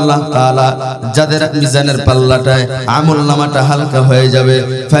 আমার আল্লাহ তাআলা যাদের মিজানের পাল্লাটায় আমলনামাটা হালকা হয়ে যাবে,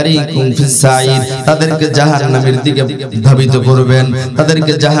 ফারিকুম ফিস সাঈর, তাদেরকে জাহান্নামের দিকে ধাবিত করবেন,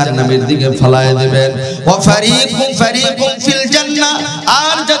 তাদেরকে জাহান্নামের দিকে ফলায় দিবেন। ওয়া ফারিকুম ফিল জান্নাহ,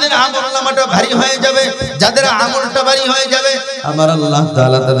 আর যাদের আমলনামাটা ভারী হয়ে যাবে, যাদের আমলটা ভারী হয়ে যাবে, আমার আল্লাহ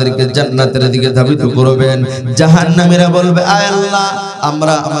তাআলা তাদেরকে জান্নাতের দিকে ধাবিত করবেন। জাহান্নামীরা বলবে আয় আল্লাহ,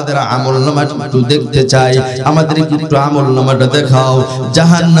 আমরা আমাদের আমলনামাটা একটু দেখতে চাই, আমাদেরকে একটু আমলনামাটা দেখাও।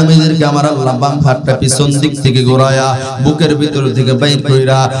 জাহান্নামীদেরকে আমার আল্লাহ বাম হাতটা পিছন দিক থেকে ঘোরায়া বুকের ভিতর থেকে বাইর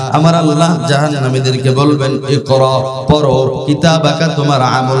কইরা আমার আল্লাহ জাহান্নামীদেরকে বলবেন ইকরা, পড়ো কিতাবাকা, তোমার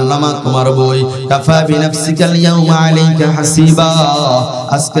আমলনামা, তোমার বই। কাফা বিনাফসিকাল ইয়াউমা আলাইকা হাসিবা,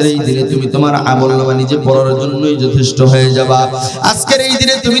 আজকের এই দিনে তুমি তোমার আমলনামা নিজে পড়ার জন্যই যথেষ্ট হয়ে যাবা। আজকের এই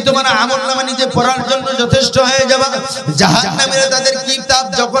দিনে তুমি তোমার আমলনামা নিজে পড়ার জন্য যথেষ্ট হয়ে যাবা। জাহান্নামীরা তাদের কিতাব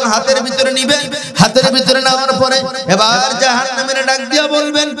যখন হাতের ভিতরে নিবে, হাতের ভিতরে নেওয়ার পরে এবার জাহান্নামীরা ডাক দিয়া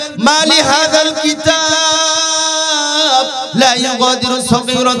বলবেন মালি হাযাল কিতাব লা ইউগাদিরু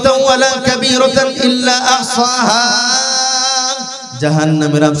সগীরাতান ওয়ালা কাবীরাতান ইল্লা আহসাহা।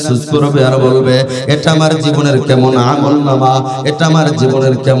 জাহান্নামীরা আফসোস করবে আর বলবে এটা আমার জীবনের কেমন আমলনামা, এটা আমার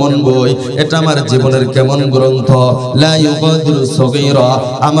জীবনের কেমন বই, এটা আমার জীবনের কেমন গ্রন্থ। লা ইউগাদিরু সগীরা,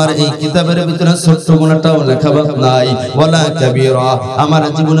 আমার এই কিতাবের ভিতরে ছোট গুনাহটাও লেখাবাদ নাই, ওয়ালা কাবীরা, আমার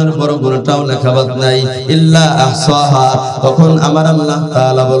জীবনের বড় গুনাহটাও লেখাবাদ নাই, ইল্লা আহসাহা। তখন আমার আল্লাহ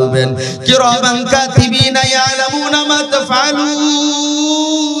তাআলা বলবেন কিরামান কাতিবিনা ইয়ালামুনা মা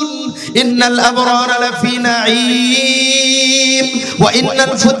তাফআলুন ইন্নাল আবরারা লাফি নাঈম ওয়া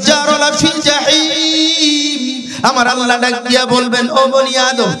ইন্নাল ফুজ্জারা লাফি জাহিম। আমার আল্লাহ ডাক দিয়া বলবেন ও বনি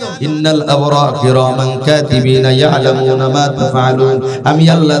আদম, ইন্নাল আবরার কিরামান কাতিবিনা ইয়ালামুনা মা তাফআলুন। আমি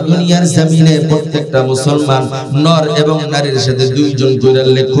আল্লাহ দুনিয়ার জমিনে প্রত্যেকটা মুসলমান নর এবং নারীর সাথে দুইজন কইরা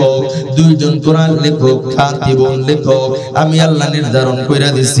লেখক, দুইজন কোরআন লেখক, কাতিবুন লেখক আমি আল্লাহ নির্ধারণ কইরা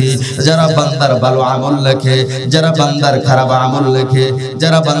দিছি। যারা বান্দার ভালো আমল লেখে, যারা বান্দার খারাপ আমল লেখে,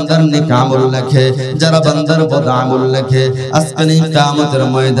 যারা বান্দার নেক আমল লেখে, যারা বান্দার বদ আমল লেখে, আজকে কিয়ামতের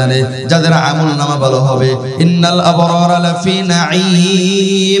ময়দানে যাদের আমলনামা ভালো হবে, ইন্নাল আবরারা লাফি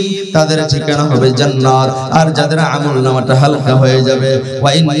নাঈম, তাদের ঠিকানা হবে জান্নাত। আর যাদের আমলনামাটা হালকা হয়ে যাবে,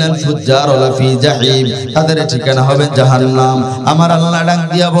 ওয়া ইন্নাল ফুজ্জারা লাফি জাহিম, তাদের ঠিকানা হবে জাহান্নাম। আমার আল্লাহ ডাক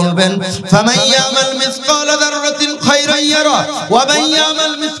দিয়া বলবেন ফামান ইয়ামাল মিসকালা যাররাতিন খায়রান ইয়ারা ওয়া মান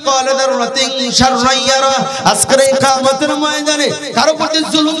ইয়ামাল মিসকালা যাররাতিন শাররান ইয়ারা। আজকের এই কিয়ামতের ময়দানে কারো প্রতি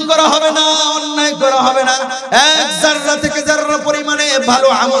জুলুম করা হবে না, অন্যায় করা হবে না। এক যাররা থেকে যাররা পরিমাণে ভালো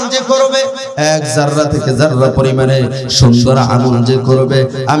আমল যে করবে, এক যাররা থেকে যাররা পরিমাণে সুন্দর আমল যে করবে,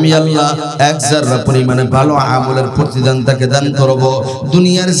 আমি আল্লাহ এক যাররা পরিমাণে ভালো আমলের প্রতিদান তাকে দান করব।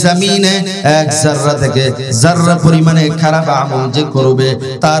 দুনিয়ার জমিনে এক যাররা থেকে যাররা পরিমাণে খারাপ আমল যে করবে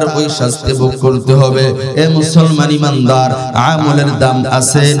তার ওই শাস্তি ভোগ করতে হবে। এ মুসলমান ইমানদার, আমলের দাম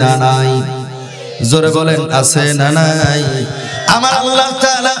আছে না নাই? জোরে বলেন আছে না নাই? আমার আল্লাহ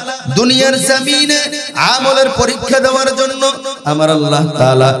তাআলা দুনিয়ার জমিনে আমলের পরীক্ষা দেওয়ার জন্য, আমার আল্লাহ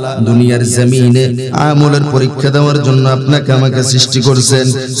তাআলা দুনিয়ার জমিনে আমলের পরীক্ষা দেওয়ার জন্য আপনাকে আমাকে সৃষ্টি করেছেন।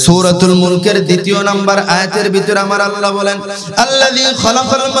 সূরাতুল মুলকের ২য় নম্বর আয়াতের ভিতরে আমার আল্লাহ বলেন আল্লাযী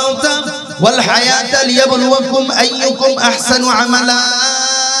খালাকাল মাউতা ওয়াল হায়াতা লিয়াবলুয়াকুম আইয়ুকুম আহসানু আমালা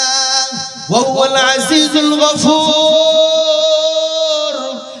ওয়া হুয়াল আজিজুল গফুর।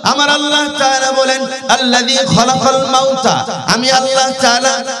 আমার আল্লাহ তাআলা বলেন আল্লাযী খালাকাল মাউতা, আমি আল্লাহ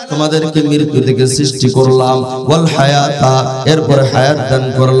তাআলা তোমাদেরকে মৃত্যু থেকে সৃষ্টি করলাম, ওয়াল হায়াতা, এরপর হায়াত দান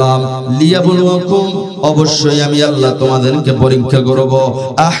করলাম, লিয়াবলুয়াকুম, অবশ্যই আমি আল্লাহ তোমাদেরকে পরীক্ষা করব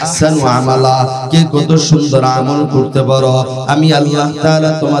আহসানু আমালা, কে কত সুন্দর আমল করতে পারো। আমি আল্লাহ তাআলা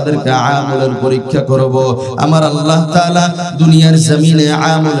তোমাদেরকে আমলের পরীক্ষা করব। আমার আল্লাহ তাআলা দুনিয়ার জমিনে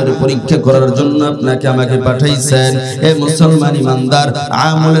আমলের পরীক্ষা করার জন্য আপনাকে আমাকে পাঠাইছেন। এ মুসলমান ইমানদার,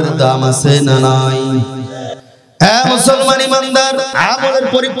 আমলের দাম আছে না নাই? মুসলমান ইমানদার, আমলের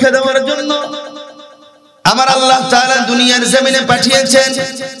পরীক্ষা দেওয়ার জন্য আমার আল্লাহ তাআলা দুনিয়ার জমিনে পাঠিয়েছেন।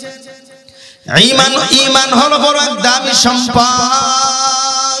 ঈমান হলো বড় এক দামি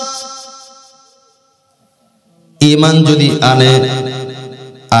সম্পদ। ঈমান যদি আনে,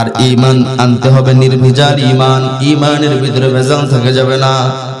 আর ঈমান আনতে হবে নির্ভেজাল ঈমান, ঈমানের ভিতরে ভেজাল থাকা যাবে না।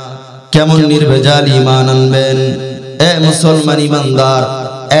 কেমন নির্ভেজাল ঈমান আনবেন? এ মুসলমান ইমানদার,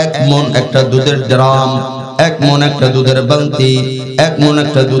 এক মন একটা দুধের ড্রাম, এক মন একটা দুধের বালতি, এক মন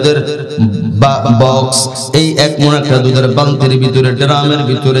একটা দুধের বক্স, এই এক মন একটা দুধের বালতির ভিতরে, ড্রামের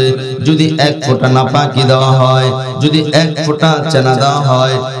ভিতরে যদি এক ফোঁটা নাপাকি দেওয়া হয়, যদি এক ফোঁটা চেনা দেওয়া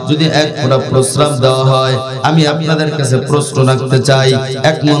হয়, যদি এক ফোঁটা প্রস্রাব দেওয়া হয়, আমি আপনাদের কাছে প্রশ্ন রাখতে চাই,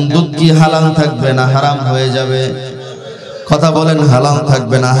 এক মন দুধ কি হালাল থাকবে না হারাম হয়ে যাবে? কথা বলেন, হালাল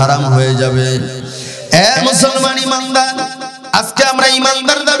থাকবে না হারাম হয়ে যাবে? এ মুসলমান ইমানদার, আজকে আমরা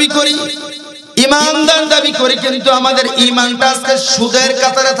ইমানদার দাবি করি, ইমানদার দাবি করি, কিন্তু আমাদের ঈমানটা আজকে সুদের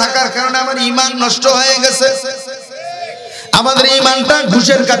কাতারে থাকার কারণে আমার ঈমান নষ্ট হয়ে গেছে। আমাদের ঈমানটা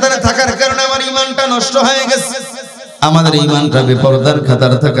ঘুষের কাতারে থাকার কারণে আমার ঈমানটা নষ্ট হয়ে গেছে। আমাদের ঈমানটা বেপরদার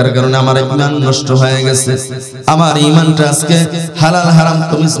কাতারে থাকার কারণে আমার ঈমান নষ্ট হয়ে গেছে। আমার ঈমানটা আজকে হালাল হারাম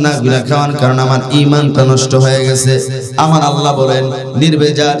তমিজ না গুনাহ খাওয়ার কারণে আমার ঈমানটা নষ্ট হয়ে গেছে। আমার আল্লাহ বলেন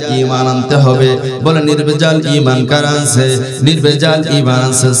নির্ভেজাল ঈমান আনতে হবে। বলে নির্ভেজাল ঈমান কার আছে? নির্ভেজাল ঈমান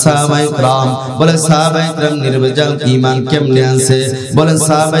আছে সাহাবায়ে کرام। বলে সাহাবায়ে کرام নির্ভেজাল ঈমান কেমনে আছে? বলেন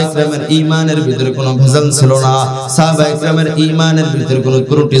সাহাবায়ে کرامের ঈমানের ভিতরে কোনো ভেজাল ছিল না, সাহাবায়ে کرامের ঈমানের ভিতরে কোনো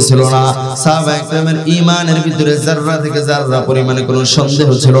ত্রুটি ছিল না, সাহাবায়ে کرامের ঈমানের ভিতরে যারা থেকে যারা পরিমাণে কোনো সন্দেহ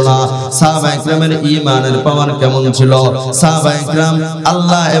ছিল না। সাহাবায়ে کرامের ঈমানের পাওয়ার কেমন ছিল? সাহাবায়ে کرام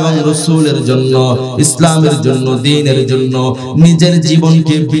আল্লাহ এবং রাসূলের জন্য, ইসলামের জন্য, দ্বীনের জন্য নিজের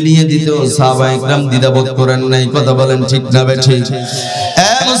জীবনকে বিলিয়ে দিতেও সাহাবায়ে کرام দ্বিধাবোধ করেন নাই। কথা বলেন ঠিক না বেঠিক?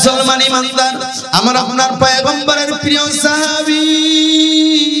 এ মুসলমান ইমানদার, আমার আপনার পয়গম্বরের প্রিয় সাহাবী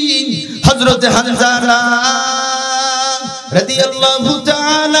হযরত হানজালা রাদিয়াল্লাহু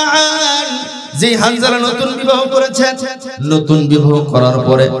তাআলা আনহু, যে হানজালা নতুন বিবাহ করেছেন, নতুন বিবাহ করার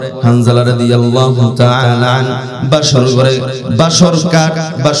পরে হানজালা রাদিয়াল্লাহু তাআলা আনহু বাসর ঘরে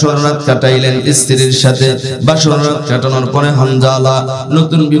বাসর রাত কাটাইলেন স্ত্রীর সাথে। বাসর রাত কাটানোর পরে হানজালা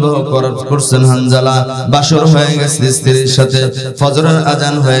নতুন বিবাহ করছেন। হানজালা বাসর হয়ে গেছে স্ত্রীর সাথে, ফজরের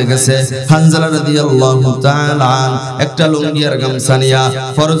আজান হয়ে গেছে। হানজালা রাদিয়াল্লাহু তাআলা আনহু একটা লুঙ্গি আর গামছা নিয়ে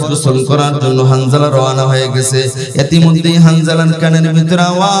ফরজ গোসল করার জন্য হানজালা রওনা হয়ে গেছে। ইতিমধ্যেই হানজালার কানের ভিতরে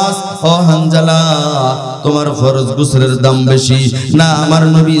আওয়াজ, ও হানজালা, তোমার ফরজ গোসলের দাম বেশি না আমার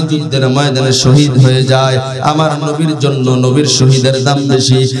নবী যুদ্ধের ময়দানে শহীদ হয়ে যায়, আমার নবীর জন্য নবীর শহীদের দাম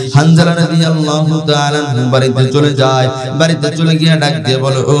বেশি। হানজালা রাদিয়াল্লাহু তাআলা বাড়িতে চলে যায়। বাড়িতে চলে গিয়ে ডাক দিয়ে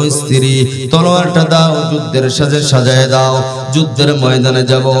বলে, ও স্ত্রী, তলোয়ারটা দাও, যুদ্ধের সাজে সাজায় দাও, যুদ্ধের ময়দানে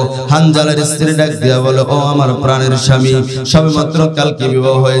যাব। হানজালার স্ত্রী ডাক দিয়ে বলে, ও আমার প্রাণের স্বামী, সবেমাত্র কালকে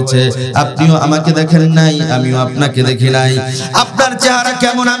বিবাহ হয়েছে, আপনিও আমাকে দেখেন নাই, আমিও আপনাকে দেখি নাই, আপনার চেহারা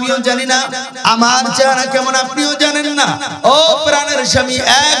কেমন আমিও জানি না, আমার চেহারা কেমন আপনিও জানেন না। ও প্রাণের স্বামী,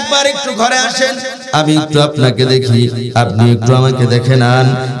 একবার একটু ঘরে আসেন, আমি একটু আপনাকে দেখি, আপনি একটু আমাকে দেখে নেন।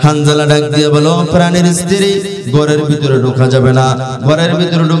 হানজালা ডাক দিয়ে বলো, প্রাণের স্ত্রী, ঘরের ভিতরে ঢোকা যাবে না, ঘরের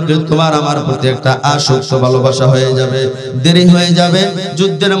ভিতরে ঢুকলে তোমার আমার প্রতি একটা আসক্ত ভালোবাসা হয়ে যাবে, দেরি হয়ে যাবে,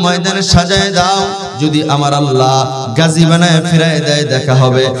 যুদ্ধের ময়দানে সাজায় দাও, যদি আমার আল্লাহ গাজী বানায় ফিরায় দেয় দেখা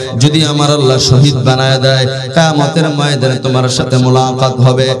হবে, যদি আমার আল্লাহ শহীদ বানায় দেয় কিয়ামতের ময়দানে তোমার সাথে মুলাকাত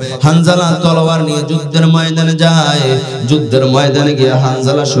হবে। হানজালা তলোয়ার নিয়ে যুদ্ধের ময়দানে যায়, যুদ্ধের ময়দানে গিয়ে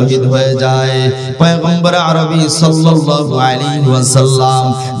হানজালা শহীদ হয়ে যায়। পয়গম্বর আরবি সাল্লাল্লাহু আলাইহি ওয়াসাল্লাম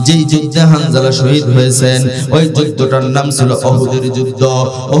যেই যুদ্ধে হানজালা শহীদ হয়েছেন, ওই যুদ্ধটার নাম ছিল উহুদের যুদ্ধ।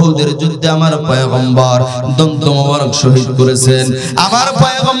 উহুদের যুদ্ধে আমার পয়গম্বর দন্ত মোবারক শহীদ করেছেন। আমার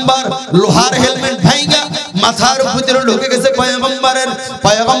পয়গম্বর লোহার হেলমেট ভাঙা মাথার ভিতরে ঢুকে গেছে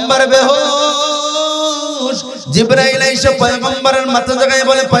পয়গম্বর বেহুশ। জিবরাইল এসে পয়গম্বরের মাথা জাগায়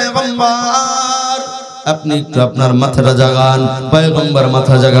বলে, পয়গম্বর আপনি একটু আপনার মাথাটা জাগান। পয়গম্বর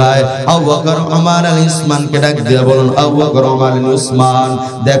মাথা জাগায়। আবু বকর, ওমর আর উসমানকে ডাক দিয়ে বলুন, আবু বকর, ওমর আর উসমান,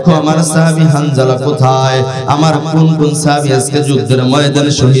 দেখো আমার সাহাবী হানজালা কোথায়, আমার কোন কোন সাহাবী আজকে যুদ্ধের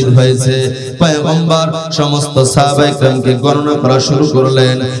ময়দানে শহীদ হয়েছে। পয়গম্বর সমস্ত সাহাবায়ে کرامকে গণনা করা শুরু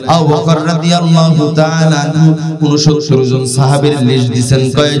করলেন। আবু বকর রাদিয়াল্লাহু তাআলা আনহু 69 জন সাহাবীর লিস্ট দিবেন।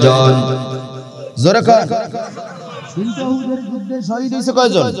 কয়জন? জোরে কর। উহুদের যুদ্ধে শহীদ হয়েছে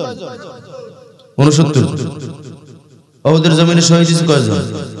কয়জন? 69 ওদের জমিনে শহীদ হয়েছে কয়জন?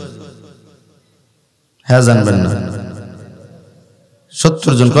 হ্যাঁ জানবেন না,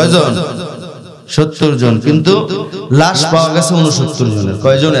 70 জন। কয়জন? 70 জন। কিন্তু লাশ পাওয়া গেছে 69 জনের।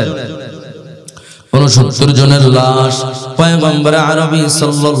 কয়জনের? 69 জনের লাশ। পয়গম্বর আরবি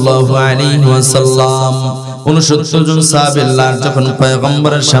সাল্লাল্লাহু আলাইহি ওয়াসাল্লাম 69 জন সাহাবীর লাশ যখন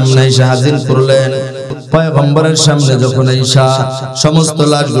পয়গম্বরের সামনে এসে হাজির করলেন, পয়গম্বরের সামনে যখন ঈশা সমস্ত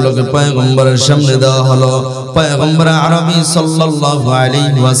লাশগুলোকে পয়গম্বরের সামনে দেওয়া হলো, পয়গম্বর আরবি সাল্লাল্লাহু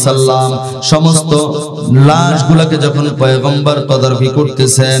আলাইহি ওয়াসাল্লাম সমস্ত লাশগুলোকে যখন পয়গম্বর তদারকি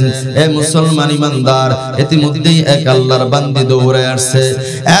করতেছেন, এ মুসলমান ইমানদার, ইতিমধ্যেই এক আল্লাহর বান্দি দৌড়ে আসছে।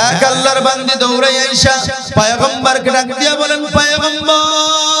 এক আল্লাহর বান্দি দৌড়ে আইসা পয়গম্বরকে ডাক দিয়া বলেন,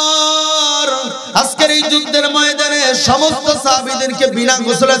 পয়গম্বর, আজকের এই যুদ্ধের ময়দানে সমস্ত সাহাবীদেরকে বিনা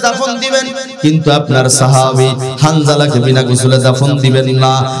গোসলে দাফন দিবেন, কিন্তু আপনার সাহাবী হানজালাকে বিনা গোসলে দাফন দিবেন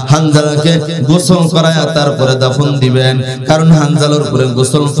না। হানজালাকে গোসল করায় তারপরে দাফন দিবেন, কারণ হানজালার উপরে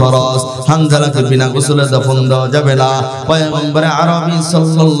গোসল ফরজ। হানজালাকে বিনা গোসলে দাফন দেওয়া যাবে না। পয়গম্বর আরবি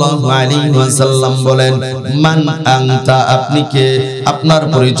সাল্লাল্লাহু আলাইহি ওয়াসাল্লাম বলেন, মান আনতা, আপনি কে? আপনার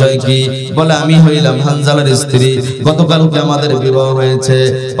পরিচয় কি? বলে, আমি হইলাম হানজালার স্ত্রী, গতকালকে আমাদের বিবাহ হয়েছে।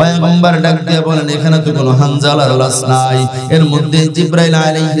 পয়গম্বর ডাক দিয়ে বলেন, এখানে তো কোনো হানজালার লাশ নাই। এর মধ্যে জিবরাইল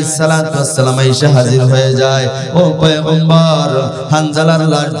আলাইহিস সালাতু ওয়াস সালাম এসে হাজির হয়ে যায়। ও পয়গম্বর, হানজালার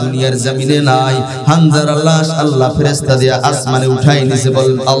লাশ দুনিয়ার জমিনে নাই, হানজালার লাশ আল্লাহ ফেরেশতা দিয়ে আসমানে উঠাই নিছে।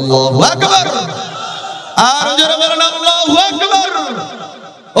 বলেন আল্লাহু আকবার। আর জোরে বলেন আল্লাহু আকবার।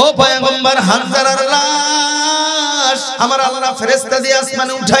 ও পয়গম্বর, হানজালার লাশ আমার আল্লাহ ফেরেশতা দিয়ে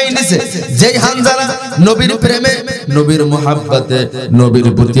আসমানে উঠাই নিছে। যেই হানজালা নবীর প্রেমে, নবীর মুহাব্বতে, নবীর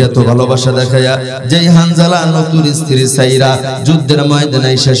প্রতি এত ভালোবাসা দেখায়া যেই হানজালা নতুন স্ত্রী সাইরা যুদ্ধের ময়দানে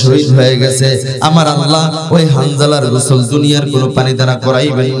এসে শহীদ হয়ে গেছে, আমার আল্লাহ ওই হানজালার গোসল দুনিয়ার কোনো পানি দ্বারা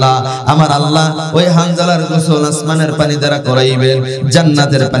করাইবেন না। আমার আল্লাহ ওই হানজালার গোসল আসমানের পানি দ্বারা করাইবেন,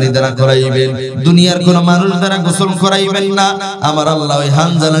 জান্নাতের পানি দ্বারা করাইবেন, দুনিয়ার কোনো মানুষ দ্বারা গোসল করাইবেন না। আমার আল্লাহ ওই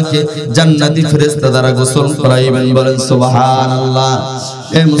হানজালাকে জান্নাতি ফেরেশতা দ্বারা গোসল করাইবেন। বলেন সুবহানাল্লাহ।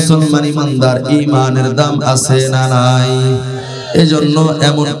 এই মুসলমান ইমানদার, ঈমানের দাম আছে না নাই? এজন্য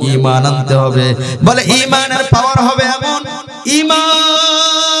এমন ঈমান আনতে হবে। বলে ঈমানের পাওয়ার হবে এমন।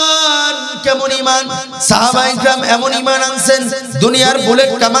 ঈমান কেমন ঈমান? সাহাবায়ে কিরাম এমন ঈমান আনছেন, দুনিয়ার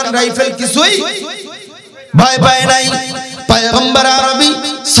বুলেট, কামান, রাইফেল কিছুই ভয় পায় নাই। পয়গম্বর আরবি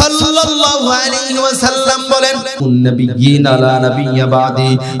সাল্লাল্লাহু আলাইহি ওয়াসাল্লাম বলেন, নবিয়্যিনা লা নাবিয়্যা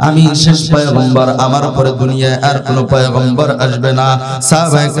বাদি, আমি শেষ পয়গম্বর, আমার পরে দুনিয়ায় আর কোনো পয়গম্বর আসবে না।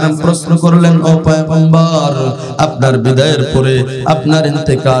 সাহাবায়ে কেরাম প্রশ্ন করলেন, ও পয়গম্বর, আপনার বিদায়ের পরে, আপনার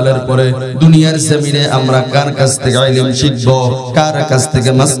ইন্তেকালের পরে দুনিয়ার জমিনে আমরা কার কাছ থেকে ইলম শিখব? কার কাছ থেকে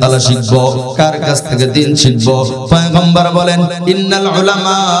মাসআলা শিখব? কার কাছ থেকে দ্বীন শিখব? পয়গম্বর বলেন, ইন্নাল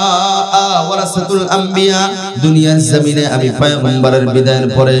উলামা ওয়ারাসাতুল আম্বিয়া, দুনিয়ার জমিনে আমি পয়গম্বরের বিদায়ের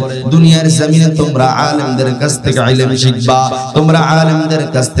পরে দুনিয়ার জমিনে তোমরা আলেমদের কাছ থেকে ইলম শিখবা, তোমরা আলেমদের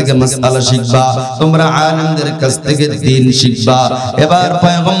কাছ থেকে মাসআলা শিখবা, তোমরা আলেমদের কাছ থেকে দ্বীন শিখবা। এবার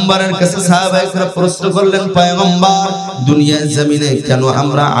পয়গম্বরের কাছে সাহাবায়ে কেরাম প্রশ্ন করলেন, পয়গম্বর, দুনিয়ার জমিনে কেন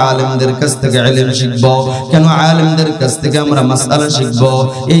আমরা আলেমদের কাছ থেকে ইলম শিখব? কেন আলেমদের কাছ থেকে আমরা মাসআলা শিখব?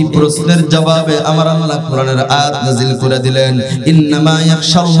 এই প্রশ্নের জবাবে আমার আল্লাহ কোরআনের আয়াত নাযিল করে দিলেন, ইন্নামা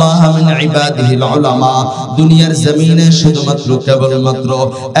ইয়াখশাল্লাহা মিন ইবাদিহিল উলামা, দুনিয়ার জমিনে শুধুমাত্র কেবলমাত্র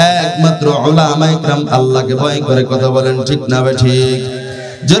একমাত্র উলামায়ে কেরাম আল্লাহকে ভয় করে। কথা বলেন ঠিক না বেঠিক?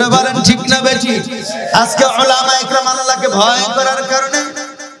 জোরে বলেন ঠিক না বেঠিক? আজকে উলামায়ে কেরাম আল্লাহকে ভয় করার কারণে,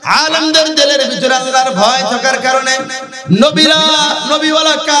 আলেমদের দিলের ভিতরে আল্লাহর ভয় থাকার কারণে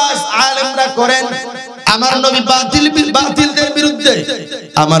নবীওয়ালা কাজ আলেমরা করেন। আমার নবী বাতিলদের বিরুদ্ধে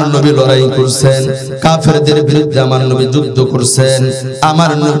আমার নবী লড়াই করছেন, কাফেরদের বিরুদ্ধে আমার নবী যুদ্ধ করছেন।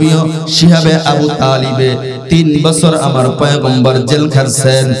 আমার নবীও শিহাবে আবু তালিবে 3 বছর আমার পয়গম্বর জেল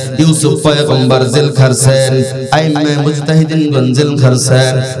খাটছেন, ইউসুফ পয়গম্বর জেল খাটছেন, আইম্মে মুজতাহিদিনগণ জেল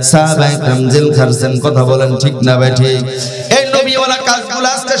খাটছেন, সাহাবায়ে কেরাম জেল খাটছেন। কথা বলেন ঠিক না ভাই ঠিক? এই নবীওয়ালা কাজগুলো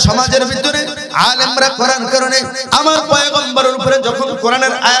আজকে সমাজের ভিতরে আলেমরা করার কারণে আমার পয়গম্বরের উপরে যখন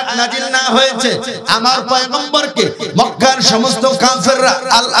কোরআনের আয়াত নাজিল না হয়েছে, আমার পয়গম্বরকে মক্কার সমস্ত কাফেররা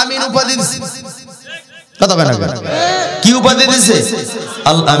আল আমিন উপাধি দিয়েছে। কথা বলেন কি উপাধি দিয়েছে?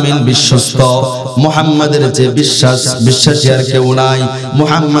 আল আমিন, বিশ্বস্ত। মুহাম্মাদের যে বিশ্বাসী আর কেউ নাই,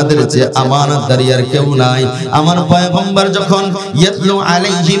 মুহাম্মাদের যে আমানতদারি আর কেউ নাই। আমার পয়গম্বর যখন ইয়াতলু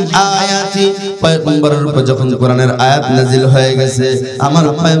আলাইহিম আয়াতি, পয়গম্বরের উপর যখন কোরআনের আয়াত নাজিল হয়ে গেছে, আমার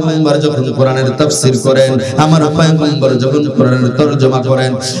পয়গম্বর যখন কোরআনের তাফসীর করেন, আমার পয়গম্বর যখন কোরআনের তরজমা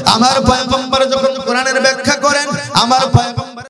করেন, আমার পয়গম্বর যখন কোরআনের ব্যাখ্যা করেন, আমার